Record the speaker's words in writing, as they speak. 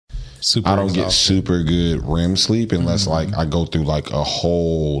I don't get super good REM sleep unless like I go through like a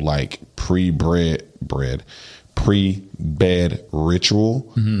whole like pre-bed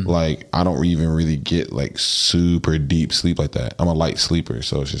ritual. Like I don't even really get like super deep sleep like that. I'm a light sleeper,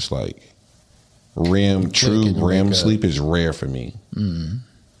 so it's just like true REM sleep is rare for me.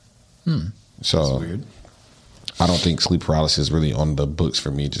 So that's weird. I don't think sleep paralysis is really on the books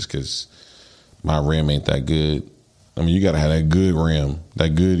for me just because my REM ain't that good. I mean, you got to have that good REM,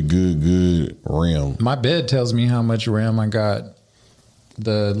 that good REM. My bed tells me how much REM I got,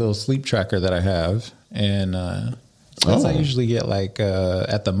 the little sleep tracker that I have. And I usually get like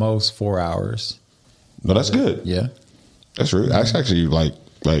at the most 4 hours. No, that's good. Yeah. That's really, that's actually like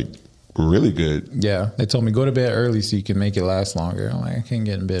really good. Yeah. They told me go to bed early so you can make it last longer. I'm like, I can't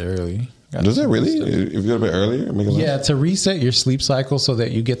get in bed early. Does that really? If you go to bed earlier, make it last? To reset your sleep cycle so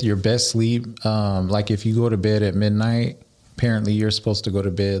that you get your best sleep. Like if you go to bed at midnight, apparently you're supposed to go to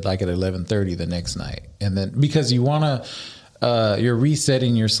bed like at 11:30 the next night. And then because you want to, you're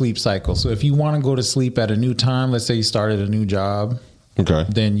resetting your sleep cycle. So if you want to go to sleep at a new time, let's say you started a new job, okay,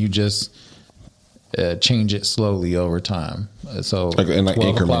 then you just change it slowly over time. So like in like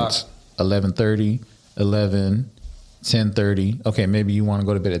increments. 11:30, 11, 10:30. Okay, maybe you want to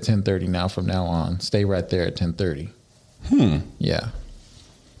go to bed at 10:30 now. From now on, stay right there at 10:30. Yeah.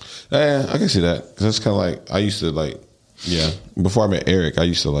 I can see that because that's kind of like I used to like. Yeah, before I met Eric, I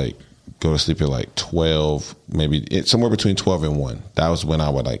used to like go to sleep at like 12, maybe somewhere between 12 and 1. That was when I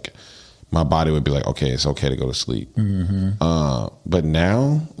would like, my body would be like, okay, it's okay to go to sleep. But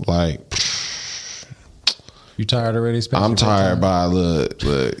now, like, you tired already? I'm tired by look.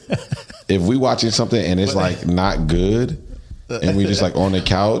 If we watching something and it's like not good, and we just like on the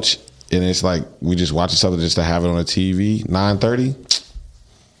couch and it's like we just watching something just to have it on the TV, 9:30.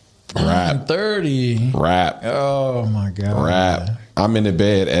 Rap. 30. Rap. Oh my God. Rap. I'm in the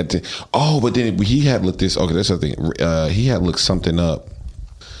bed at but then he had looked this. Okay, that's the thing. He had looked something up.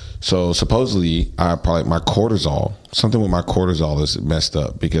 So supposedly, my cortisol. Something with my cortisol is messed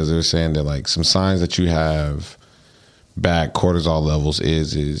up because they're saying that like some signs that you have bad cortisol levels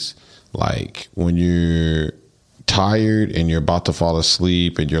is like when you're tired and you're about to fall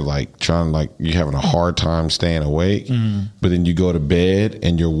asleep and you're like trying like you're having a hard time staying awake, but then you go to bed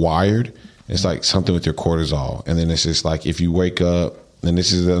and you're wired. It's like something with your cortisol. And then it's just like if you wake up, and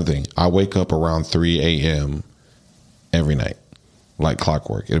this is the other thing, I wake up around 3 a.m. every night, like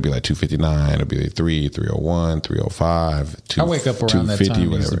clockwork. It'll be like 2:59, it'll be like 3:01, 3:05, I wake up around that time to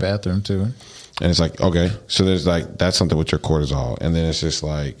use the bathroom too. And it's like, okay, so there's like, that's something with your cortisol. And then it's just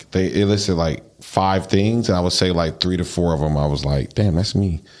like, it listed like 5 things. And I would say like 3 to 4 of them, I was like, damn, that's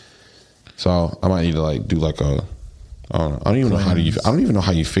me. So I might need to like do like I don't know. I don't even know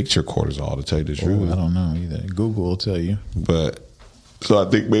how you fix your cortisol, to tell you the truth. I don't know either. Google will tell you. But, so I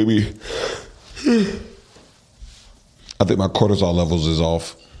think maybe, I think my cortisol levels is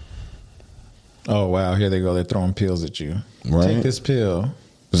off. Oh, wow. Here they go. They're throwing pills at you. Right. Take this pill.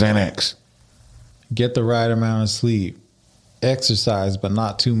 Xanax. Get the right amount of sleep. Exercise, but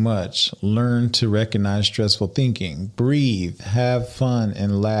not too much. Learn to recognize stressful thinking. Breathe. Have fun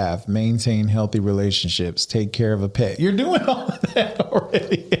and laugh. Maintain healthy relationships. Take care of a pet. You're doing all of that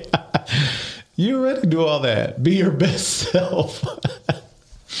already. You already do all that. Be your best self.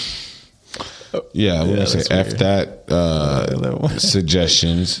 Yeah, we're going to say F that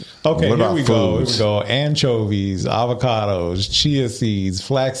suggestions. Okay, what here we foods? go. Anchovies, avocados, chia seeds,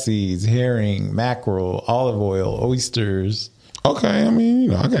 flax seeds, herring, mackerel, olive oil, oysters. Okay, I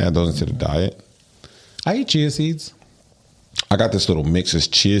mean, I can add those into the diet. I eat chia seeds. I got this little mix of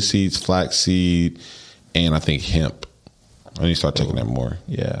chia seeds, flax seed, and I think hemp. I need to start taking that more.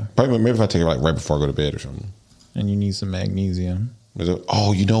 Yeah. Probably maybe if I take it like right before I go to bed or something. And you need some magnesium.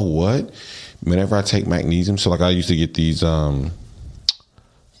 Oh, you know what? Whenever I take magnesium, so like I used to get these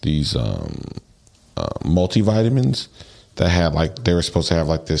multivitamins that had like, they were supposed to have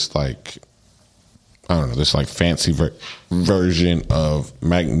like this like, I don't know, this like fancy version of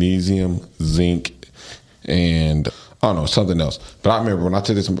magnesium, zinc, and I don't know, something else. But I remember when I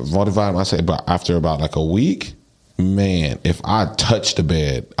took this multivitamin, I said, but after about like a week, man, if I touched the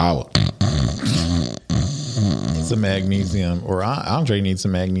bed, I would. Some magnesium, or Andre needs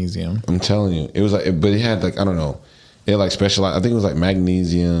some magnesium. I'm telling you, it was like, but it had like, I don't know, it had like specialized. I think it was like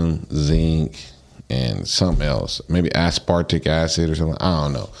magnesium, zinc, and something else, maybe aspartic acid or something. I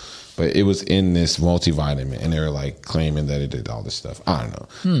don't know, but it was in this multivitamin, and they were like claiming that it did all this stuff. I don't know,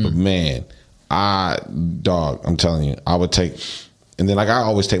 but man, I'm telling you, I would take, and then like I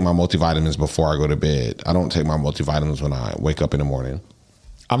always take my multivitamins before I go to bed. I don't take my multivitamins when I wake up in the morning.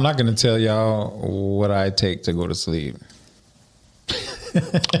 I'm not going to tell y'all what I take to go to sleep.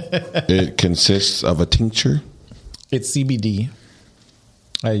 It consists of a tincture. It's CBD.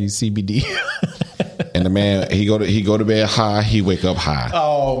 I use CBD. And the man, he go to bed high, he wake up high.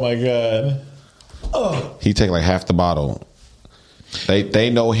 Oh my God. Oh. He take like half the bottle. They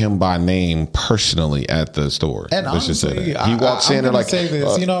know him by name personally at the store. And honestly, he walks in and like, say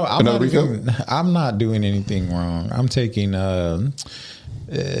this, I'm not doing anything wrong. I'm taking,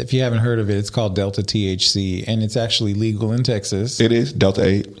 if you haven't heard of it, it's called Delta THC, and it's actually legal in Texas. It is Delta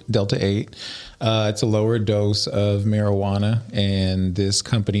 8. Delta 8. It's a lower dose of marijuana, and this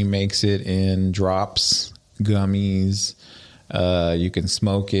company makes it in drops, gummies. You can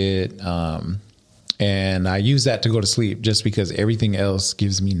smoke it. And I use that to go to sleep just because everything else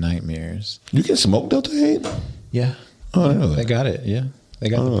gives me nightmares. You can smoke Delta 8? Yeah. Oh, I didn't know that. They got it, yeah. They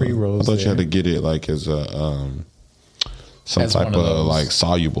got the pre-rolls. I thought you had to get it like as a some as type of like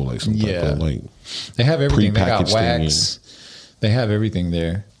soluble, like some type of like. They have everything. They got wax. They have everything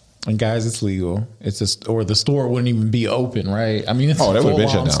there. And guys, it's legal. Or the store wouldn't even be open, right? I mean, it's a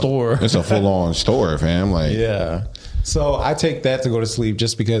full-on store. It's a full-on store, fam. Like, yeah. So I take that to go to sleep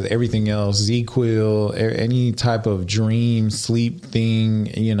just because everything else, ZQuil, any type of dream sleep thing,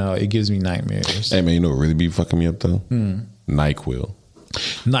 it gives me nightmares. Hey man, you know what really be fucking me up though? NyQuil.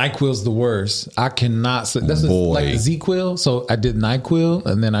 NyQuil's the worst. I cannot sleep. That's like ZQuil. So I did NyQuil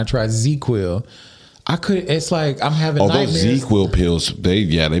and then I tried ZQuil. It's like I'm having nightmares. Those ZQuil pills, they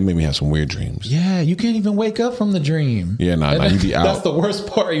made me have some weird dreams. Yeah, you can't even wake up from the dream. Yeah, you be out. That's the worst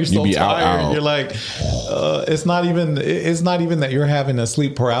part. You're so tired. Out. You're like, it's not even that you're having a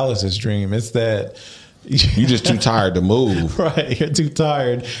sleep paralysis dream. It's that you're just too tired to move. Right, you're too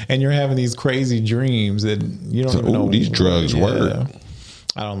tired, and you're having these crazy dreams that you don't even know. These drugs work.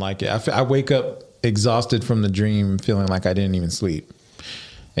 I don't like it. I wake up exhausted from the dream, feeling like I didn't even sleep.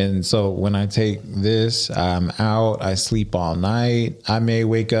 And so when I take this, I'm out. I sleep all night. I may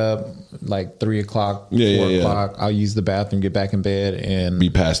wake up like 3 o'clock, 4 o'clock. I'll use the bathroom, get back in bed, and be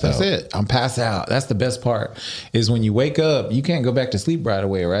passed out. That's it. I'm passed out. That's the best part. Is when you wake up, you can't go back to sleep right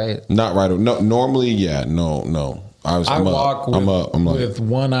away, right? Not right away. No, normally, yeah, no. I walk with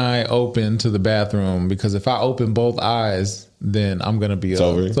one eye open to the bathroom because if I open both eyes, then I'm gonna be up.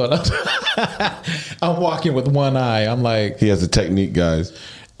 So I'm walking with one eye. I'm like, he has a technique, guys.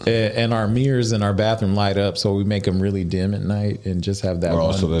 And our mirrors in our bathroom light up, so we make them really dim at night and just have that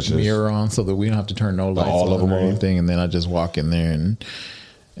one mirror on so that we don't have to turn no lights on or anything. And then I just walk in there and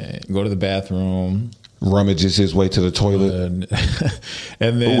go to the bathroom. Rummages his way to the toilet.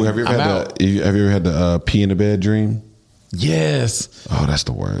 And then have you ever had the pee in the bed dream? Yes. Oh, that's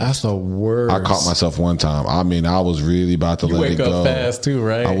the worst. That's the worst. I caught myself one time. I mean, I was really about to let it go. You wake up fast too,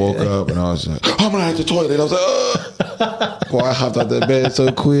 right? I woke up and I was like, I'm gonna have to toilet. I was like, boy, I hopped out that bed so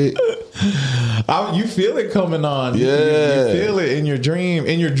quick. You feel it coming on. Yeah. You feel it in your dream.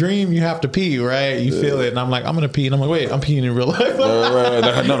 In your dream, you have to pee, right? You feel it. And I'm like, I'm going to pee. And I'm like, wait, I'm peeing in real life.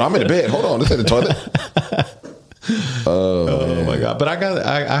 Right. No, I'm in the bed. Hold on. This ain't the toilet. Oh my God. But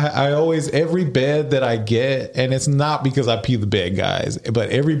I always, every bed that I get, and it's not because I pee the bed, guys, but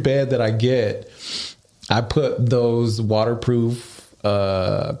every bed that I get, I put those waterproof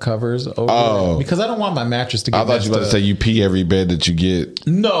covers over it because I don't want my mattress to get I thought you were about to say you pee every bed that you get.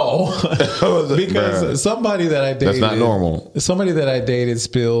 No, because somebody that I dated, that's not normal. Somebody that I dated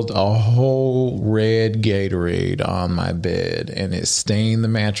spilled a whole red Gatorade on my bed and it stained the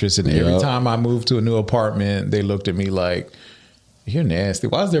mattress. And every time I moved to a new apartment, they looked at me like, you're nasty.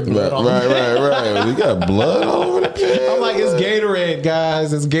 Why is there blood on the bed? Right. We got blood all over the bed. I'm like, it's Gatorade,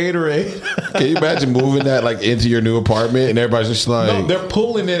 guys. It's Gatorade. Can you imagine moving that like into your new apartment and everybody's just like... No, they're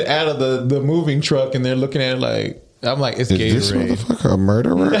pulling it out of the moving truck and they're looking at it like... I'm like, it's Gatorade. Is this motherfucker a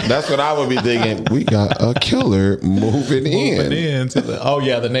murderer? That's what I would be thinking. We got a killer moving in.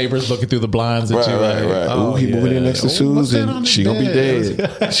 The neighbors looking through the blinds at you. Right. Oh, he moving in next to Susan. She gonna be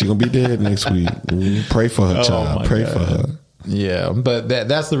dead. She gonna be dead next week. Pray for her, child. Pray for her. Yeah, but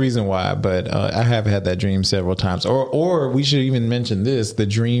that's the reason why. But I have had that dream several times. Or we should even mention this: the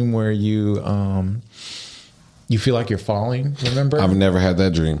dream where you feel like you're falling. Remember? I've never had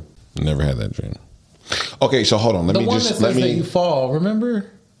that dream. Okay, so hold on. Let me that you fall. Remember?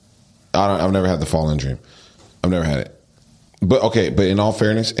 I've never had the falling dream. I've never had it. But in all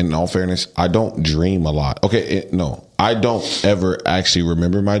fairness, I don't dream a lot. No, I don't ever actually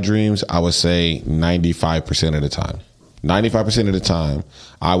remember my dreams. I would say 95% of the time. 95% of the time,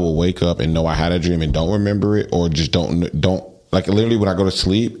 I will wake up and know I had a dream and don't remember it, or just don't like literally when I go to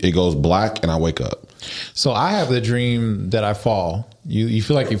sleep, it goes black and I wake up. So I have the dream that I fall. You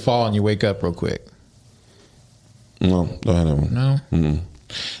feel like you fall and you wake up real quick. No, don't have that one. No. Mm-hmm.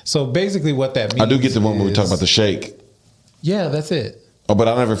 So basically, what that means, I do get the one where we talk about the shake. Yeah, that's it. Oh, but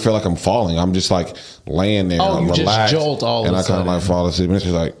I never feel like I'm falling. I'm just like laying there. I'm you relaxed, just jolt all of a and I kind sudden. of like fall asleep. And it's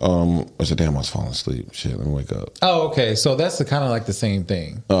just like, I said, damn, I was falling asleep. Shit, let me wake up. Oh, okay. So that's the kind of like the same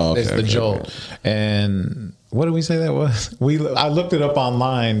thing. Oh, okay, it's the okay, jolt. okay. And what did we say that was? I looked it up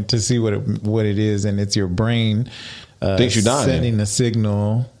online to see what it is, and it's your brain Thinks you're dying. sending a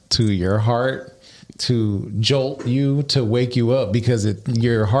signal to your heart to jolt you, to wake you up, because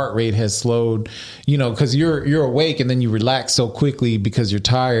your heart rate has slowed, because you're awake and then you relax so quickly because you're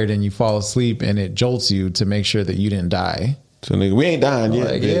tired and you fall asleep, and it jolts you to make sure that you didn't die. So nigga, we ain't dying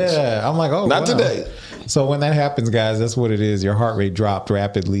yet. Like, bitch. yeah. I'm like, oh, Not wow. today. So when that happens, guys, that's what it is. Your heart rate dropped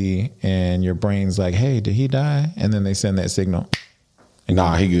rapidly and your brain's like, hey, did he die? And then they send that signal.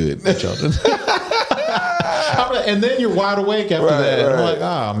 Nah, he good. And then you're wide awake after that. Right. I'm like,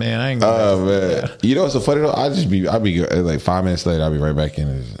 oh man, I ain't gonna. Oh man, you know what's so funny though? I'd be like 5 minutes later, I'll be right back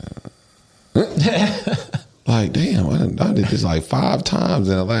in. Like, damn, I did this like 5 times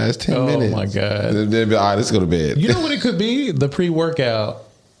in the last 10 minutes. Oh my god! Then be all right, let's go to bed. You know what it could be? The pre-workout.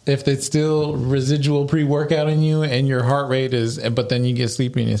 If it's still residual pre-workout in you and your heart rate is, but then you get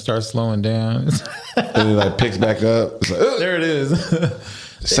sleepy and it starts slowing down. And it like picks back up. It's like, There it is.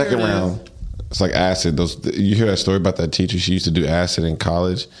 second round. It's like acid. You hear that story about that teacher? She used to do acid in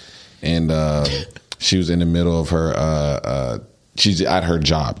college, and she was in the middle of her. She's at her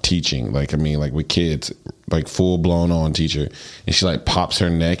job teaching, like with kids, like full blown on teacher, and she like pops her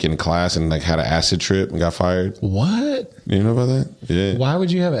neck in class and like had an acid trip and got fired. What? You know about that? Yeah. Why would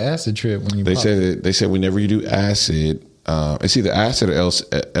you have an acid trip when you? They said whenever you do acid, it's either acid or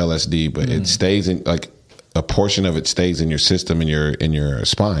LSD, but it stays in, like a portion of it stays in your system, in your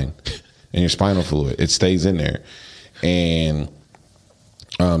spine, in your spinal fluid. It stays in there, and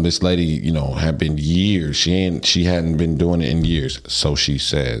this lady, had been years. She hadn't been doing it in years, so she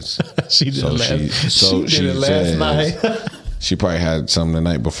says. She did it last says, night. She probably had some the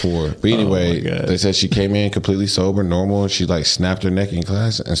night before. But anyway, they said she came in completely sober, normal, and she like snapped her neck in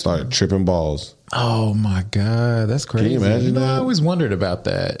class and started tripping balls. Oh my God, that's crazy. Can you imagine that? I always wondered about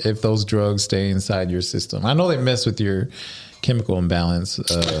that, if those drugs stay inside your system. I know they mess with your chemical imbalance,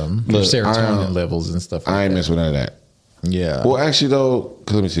 your serotonin levels and stuff like that. I ain't mess with none of that. Yeah. Well, actually, though,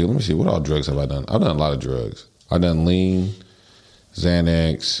 let me see. What all drugs have I done? I've done a lot of drugs. I've done lean,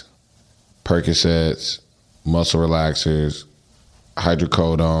 Xanax, Percocets, muscle relaxers,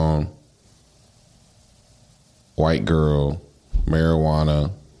 hydrocodone, white girl,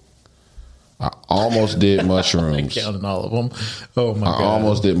 marijuana. I almost did mushrooms. I'm counting all of them. Oh my God. I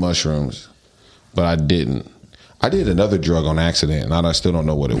almost did mushrooms, but I didn't. I did another drug on accident, and I still don't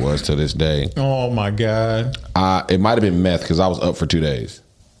know what it was to this day. Oh my God. It might have been meth because I was up for 2 days.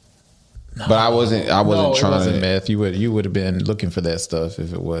 No, but I wasn't trying it wasn't to meth. You would have been looking for that stuff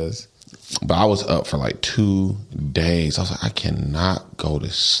if it was. But I was up for like 2 days. I was like, I cannot go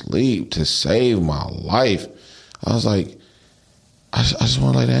to sleep to save my life. I was like, I just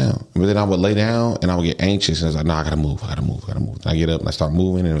want to lay down. But then I would lay down and I would get anxious. And I was like, no, I got to move. And I get up and I start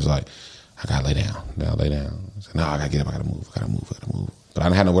moving. And it was like, I got to lay down. Then I lay down. I said, no, I got to get up. I got to move. But I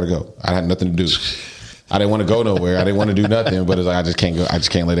didn't have nowhere to go. I had nothing to do. I didn't want to go nowhere. I didn't want to do nothing. But it's like, I just can't go. I just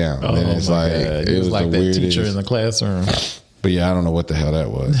can't lay down. And it's like, God. It was like the that weirdest teacher in the classroom. But yeah, I don't know what the hell that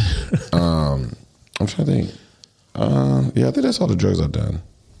was. I'm trying to think. Yeah, I think that's all the drugs I've done.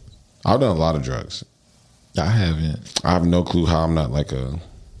 I've done a lot of drugs. I haven't. I have no clue how I'm not like a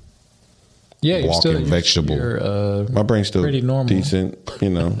walking vegetable. My brain's still pretty normal. Decent,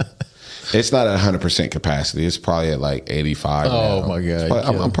 It's not at 100% capacity. It's probably at like 85. Oh now. my God!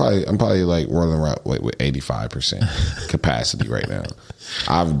 I'm probably like rolling around with 85% capacity right now.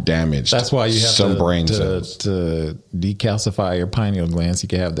 I've damaged. That's why you have some brain cells to decalcify your pineal glands. You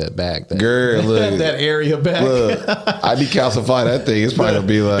can have that back. Girl, look, that area back. Look, I decalcify that thing. It's probably gonna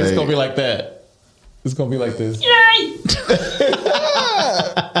be like. It's gonna be like that. It's gonna be like this. Yay!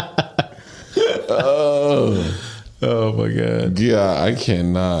 Oh my God. Yeah, I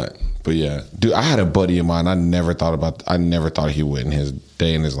cannot. But yeah, dude, I had a buddy of mine. I never thought he would in his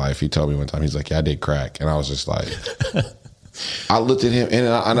day in his life. He told me one time, he's like, yeah, I did crack. And I was just like, I looked at him and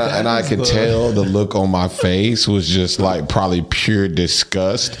I could tell the look on my face was just like probably pure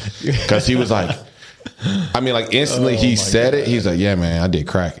disgust. Cause he was like, instantly he said it. He's like, yeah, man, I did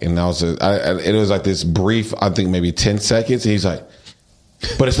crack. And it was like this brief, I think maybe 10 seconds. And he's like,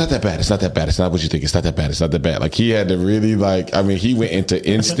 But it's not that bad. It's not that bad. It's not what you think. It's not that bad. It's not that bad. Like, he had to really, like, I mean, he went into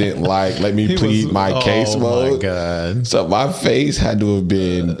instant, like, let me plead my case mode. Oh, my God. So my face had to have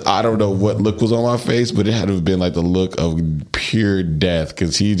been, I don't know what look was on my face, but it had to have been like the look of pure death,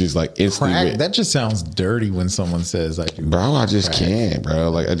 because he just, like, instantly Crack, that just sounds dirty when someone says, like, bro, I just can't, bro.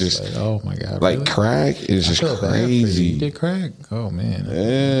 Like, I just, like, oh, my God. like, really? crack is just crazy. You did crack? Oh, man.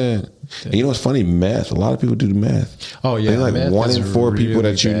 Yeah. And you know what's funny? Meth. A lot of people do the meth. Oh, yeah. Like meth 1 in 4 people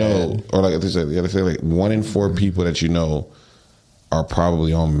really that you know, or like they say like 1 in 4 people that you know are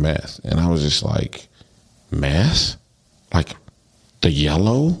probably on meth. And I was just like, meth? Like the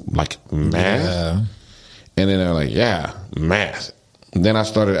yellow? Like meth? Yeah. And then they're like, yeah, meth. And then I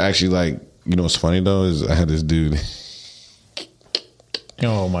started actually, like, you know what's funny though is I had this dude.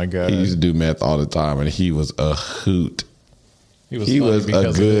 Oh, my God. He used to do meth all the time, and he was a hoot. He was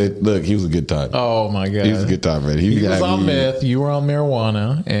a good time. Oh, my God. He was a good time, man. He was on meth. You were on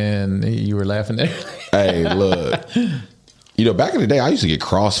marijuana, and you were laughing at Hey, look. You know, back in the day, I used to get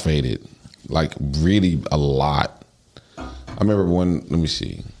crossfaded, like, really a lot. I remember let me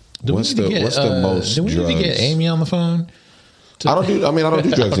see. What's the most do we drugs? need to get Amy on the phone? I don't do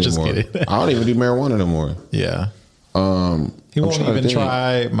drugs anymore. Kidding. I don't even do marijuana no more. Yeah. He won't even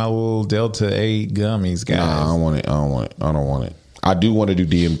try my little Delta 8 gummies, guys. Nah, I don't want it. I do want to do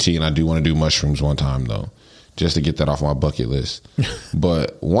DMT, and I do want to do mushrooms one time, though, just to get that off my bucket list.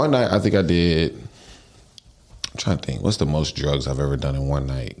 But one night, I think I did. I'm trying to think. What's the most drugs I've ever done in one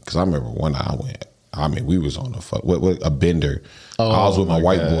night? Because I remember one night I went. I mean, we was on a bender. I was with my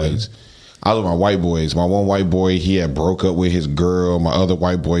white boys. My one white boy, he had broke up with his girl. My other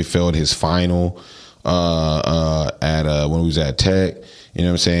white boy failed his final at when we was at Tech. You know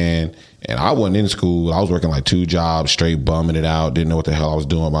what I'm saying? And I wasn't in school. I was working like 2 jobs, straight bumming it out. Didn't know what the hell I was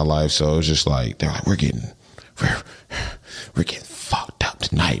doing with my life. So it was just like, they're like, we're getting fucked up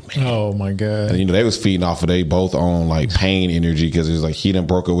tonight, man. Oh, my God. And, you know, they was feeding off of they both own, like, pain energy, because it was like he done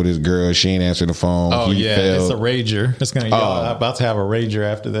broke up with his girl. She ain't answering the phone. Oh, he it's a rager. It's going to about to have a rager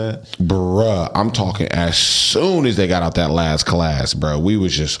after that. Bruh, I'm talking as soon as they got out that last class, bro, we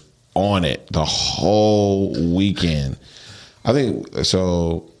was just on it the whole weekend. I think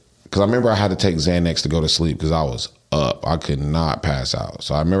so, because I remember I had to take Xanax to go to sleep because I was up. I could not pass out.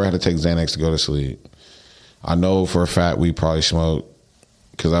 So I remember I had to take Xanax to go to sleep. I know for a fact we probably smoked,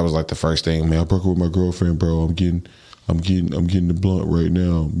 because that was like the first thing. Man, I broke up with my girlfriend, bro. I'm getting the blunt right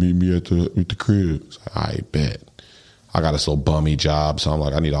now. Meet me at the crib. So I bet. I got this little bummy job, so I'm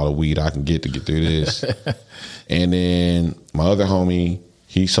like, I need all the weed I can get to get through this. And then my other homie,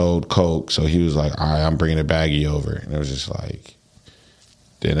 he sold coke, so he was like, all right, I'm bringing a baggie over. And it was just like,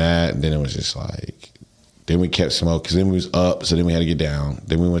 then it was just like, then we kept smoking, because then we was up, so then we had to get down.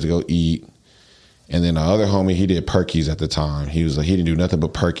 Then we went to go eat. And then the other homie, he did Perkies at the time. He was like, he didn't do nothing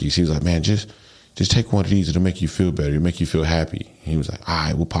but Perkies. He was like, man, just take one of these. It'll make you feel better. It'll make you feel happy. He was like, all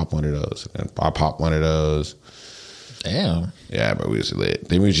right, we'll pop one of those. And I popped one of those. Damn. Yeah, but we was lit.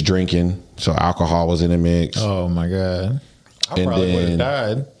 Then we was drinking, so alcohol was in the mix. Oh, my God. I probably would have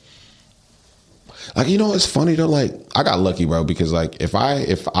died. Like, you know, it's funny though. Like, I got lucky, bro, because like if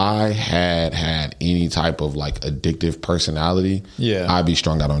I had any type of like addictive personality, yeah, I'd be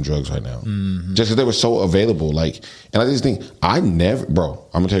strung out on drugs right now. Mm-hmm. Just because they were so available. Like, and I just think I'm gonna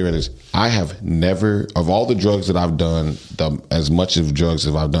tell you what it is. I have never, of all the drugs that I've done, as much of drugs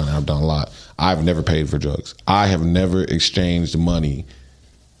as I've done, and I've done a lot, I've never paid for drugs. I have never exchanged money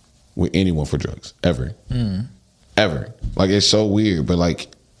with anyone for drugs ever, ever. Like, it's so weird, but like.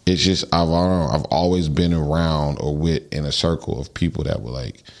 It's just I've always been around or in a circle of people that were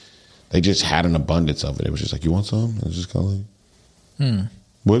like, they just had an abundance of it. It was just like, you want some? It was just kind of like,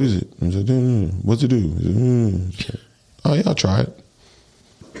 what is it? I was like, what's it do? Like, oh yeah, I'll try it.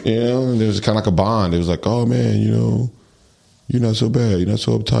 You know, and there was kind of like a bond. It was like, oh man, you know, you're not so bad, you're not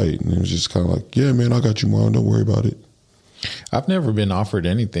so uptight, and it was just kind of like, yeah man, I got you, Mom. Don't worry about it. I've never been offered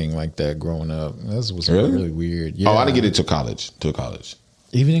anything like that growing up. That was really weird. Yeah. Oh, I didn't get it till college.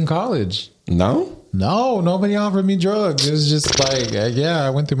 Even in college? No, nobody offered me drugs. It was just like, I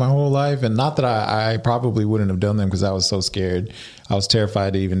went through my whole life, and not that I probably wouldn't have done them because I was so scared. I was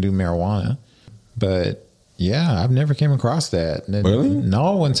terrified to even do marijuana. But yeah, I've never came across that. Really?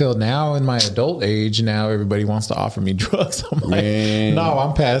 No, until now in my adult age. Now everybody wants to offer me drugs. I'm like, no,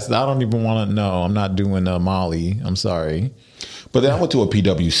 I'm past. I don't even want to. No, I'm not doing Molly. I'm sorry. But then I went to a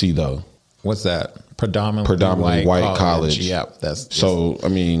PWC though. What's that? Predominantly white college. Yeah, so. I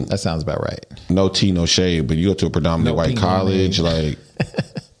mean, that sounds about right. No tea, no shade, but you go to a predominantly white college, like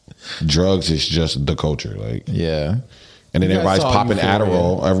drugs is just the culture. Like, yeah, And then You guys everybody's saw popping Euphoria.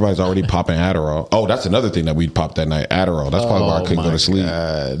 Adderall. Everybody's already popping Adderall. Oh, that's another thing that we popped that night. Adderall. That's probably why I couldn't go to sleep.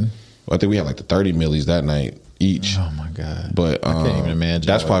 God. I think we had like the 30 millis that night each. Oh my God. But I can't even imagine.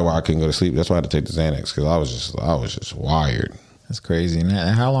 That's probably why I couldn't go to sleep. That's why I had to take the Xanax because I was just wired. That's crazy. And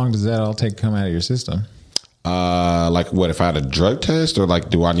how long does that all take to come out of your system? Like what if I had a drug test or like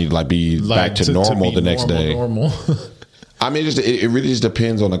do I need to like be back to normal be the next day? Normal. I mean, it really just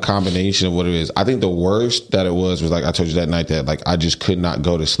depends on the combination of what it is. I think the worst that it was like I told you that night that like I just could not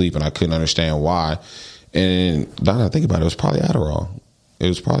go to sleep and I couldn't understand why. And now that I think about it, it was probably Adderall.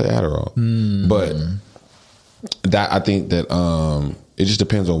 But that I think that it just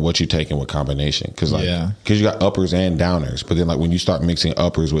depends on what you take and what combination. Because you got uppers and downers. But then like when you start mixing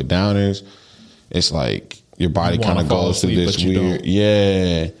uppers with downers, it's like your body kind of goes through this weird.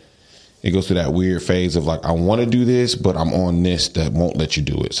 Yeah. It goes through that weird phase of like, I want to do this, but I'm on this that won't let you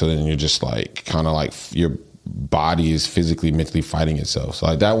do it. So then you're just like, kind of like your body is physically, mentally fighting itself. So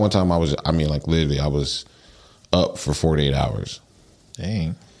like that one time I was up for 48 hours.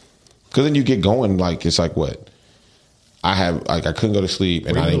 Dang. Because then you get going, like, it's like what? I couldn't go to sleep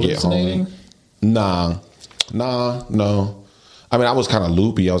and I didn't get home. No. I mean, I was kind of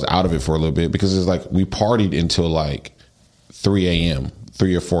loopy. I was out of it for a little bit because it's like we partied until like 3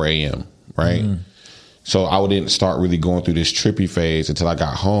 or 4 a.m., right? So I didn't start really going through this trippy phase until I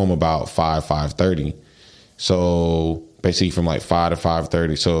got home about 5:30. So basically from like 5 to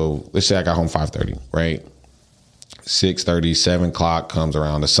 5:30. So let's say I got home 5:30, right? 6:30, 7 o'clock comes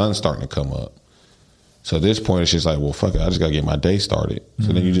around. The sun's starting to come up. So at this point, it's just like, well, fuck it. I just got to get my day started.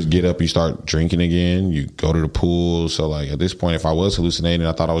 So then you just get up, you start drinking again. You go to the pool. So like at this point, if I was hallucinating,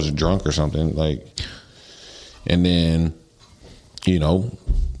 I thought I was drunk or something. Like, and then, you know,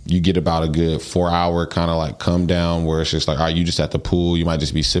 you get about a good 4-hour kind of like come down where it's just like, all right, you just at the pool. You might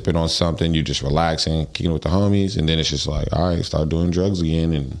just be sipping on something. You just relaxing, kicking with the homies. And then it's just like, all right, start doing drugs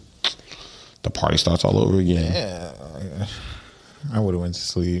again. And the party starts all over again. Yeah. I would have went to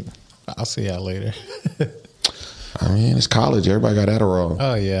sleep. I'll see y'all later. I mean, it's college. Everybody got Adderall.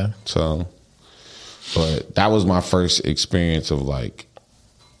 Oh, yeah. So, but that was my first experience of like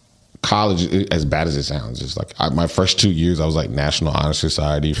college, as bad as it sounds. It's like my first 2 years, I was like National Honor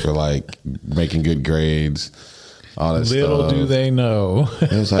Society for like making good grades, all that Little stuff. do they know.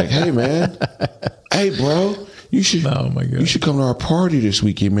 It was like, hey, man. Hey, bro. You should come to our party this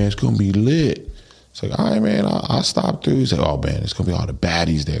weekend, man. It's going to be lit. It's like, all right, man, I'll stop through. He's like, oh, man, it's going to be all the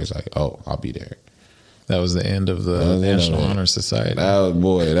baddies there. It's like, oh, I'll be there. That was the end of the National Honor Society. That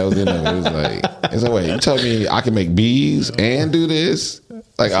was the end of it. It was like, wait, you tell me I can make B's and do this?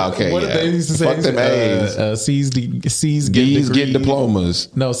 Like, okay, what did they used to say? Fuck them A's. C's get D's degrees. get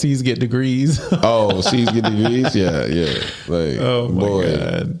diplomas. No, C's get degrees. Oh, C's get degrees? Yeah. Like, oh, my boy.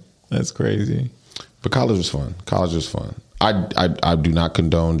 God. That's crazy. But college was fun. I do not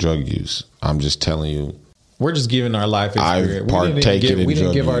condone drug use. I'm just telling you. We're just giving our life experience. We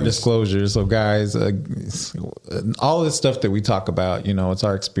didn't give our disclosures. So guys, all this stuff that we talk about, you know, it's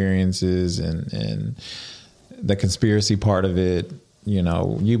our experiences and the conspiracy part of it. You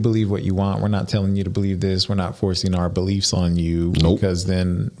know, you believe what you want. We're not telling you to believe this. We're not forcing our beliefs on you. Nope. Because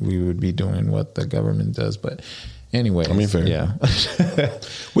then we would be doing what the government does. But anyway, I mean, fair. Yeah.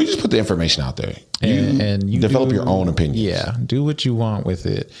 We just put the information out there. And you develop your own opinions. Yeah, do what you want with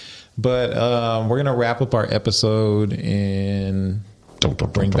it. But we're going to wrap up our episode and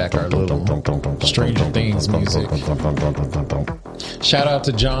bring back our little Stranger Things music. Shout out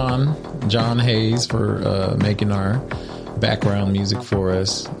to John Hayes for making our background music for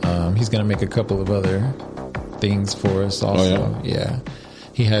us. He's going to make a couple of other things for us also. Oh, yeah.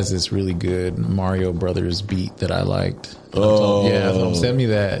 He has this really good Mario Brothers beat that I liked. Send me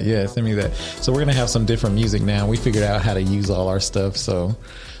that. Yeah, send me that. So we're going to have some different music now. We figured out how to use all our stuff. So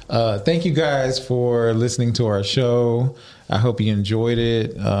thank you guys for listening to our show. I hope you enjoyed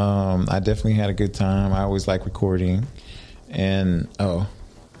it. I definitely had a good time. I always like recording. And,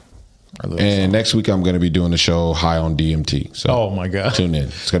 next week I'm going to be doing the show high on DMT. So oh my God, tune in.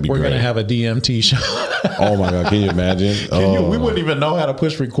 It's going to be great. We're going to have a DMT show. Oh my God, can you imagine? We wouldn't even know how to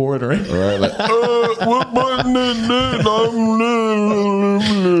push record or anything. Right? Like, what button is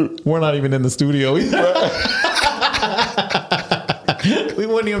it? We're not even in the studio either. We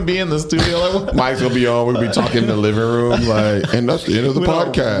wouldn't even be in the studio. Mike's gonna be on. We'll be talking in the living room, like, and that's the end of the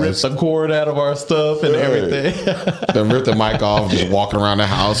podcast. Rip the cord out of our stuff and everything. Then rip the mic off, just walking around the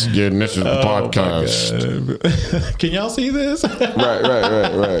house, getting this is the podcast. Can y'all see this?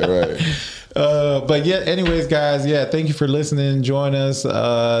 Right. But yeah, anyways, guys, thank you for listening. Join us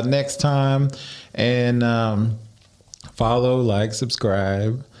next time, and follow, like,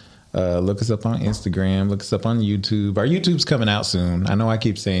 subscribe. Look us up on Instagram. Look us up on YouTube. Our YouTube's coming out soon. I know I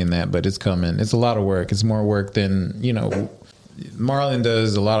keep saying that, but it's coming. It's a lot of work. It's more work than, Marlon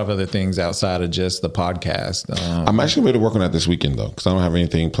does a lot of other things outside of just the podcast. I'm actually ready to work on that this weekend, though, because I don't have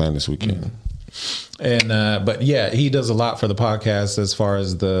anything planned this weekend. But yeah, he does a lot for the podcast as far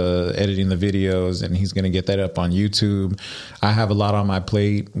as the editing the videos, and he's going to get that up on YouTube. I have a lot on my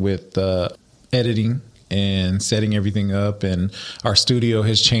plate with editing and setting everything up, and our studio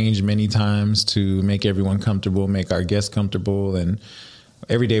has changed many times to make everyone comfortable, make our guests comfortable, and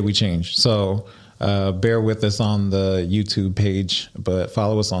every day we change. So bear with us on the YouTube page, but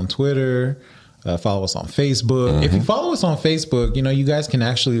follow us on Twitter. Follow us on Facebook. Mm-hmm. If you follow us on Facebook, you guys can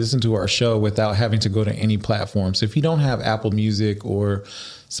actually listen to our show without having to go to any platform. So if you don't have Apple Music or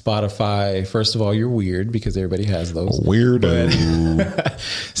Spotify, first of all, you're weird because everybody has those. Weirdo.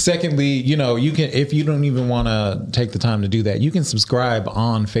 Secondly, you can, if you don't even want to take the time to do that, you can subscribe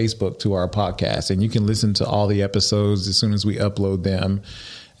on Facebook to our podcast, and you can listen to all the episodes as soon as we upload them.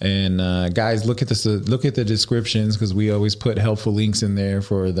 And guys, look at the descriptions, because we always put helpful links in there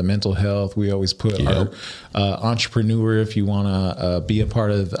for the mental health. We always put our entrepreneur, if you want to be a part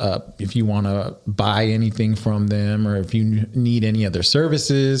of, if you want to buy anything from them, or if you need any other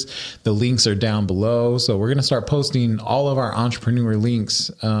services, the links are down below. So we're going to start posting all of our entrepreneur links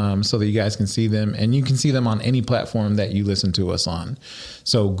so that you guys can see them, and you can see them on any platform that you listen to us on.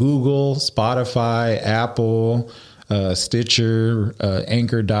 So Google, Spotify, Apple, Stitcher,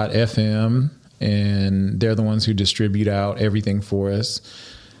 Anchor.fm, and they're the ones who distribute out everything for us.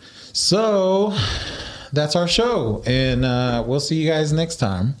 So that's our show, and we'll see you guys next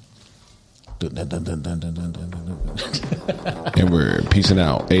time. And we're peacing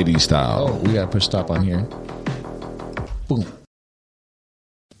out, 80s style. Oh, we got to push stop on here. Boom.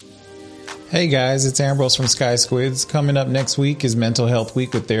 Hey guys, it's Ambrose from Sky Squids. Coming up next week is Mental Health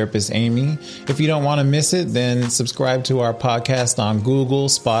Week with therapist Amy. If you don't want to miss it, then subscribe to our podcast on Google,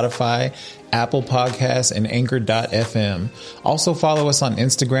 Spotify, Apple Podcasts, and Anchor.fm. Also follow us on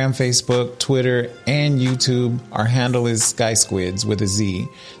Instagram, Facebook, Twitter, and YouTube. Our handle is Sky Squids with a Z.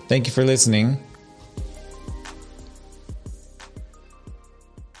 Thank you for listening.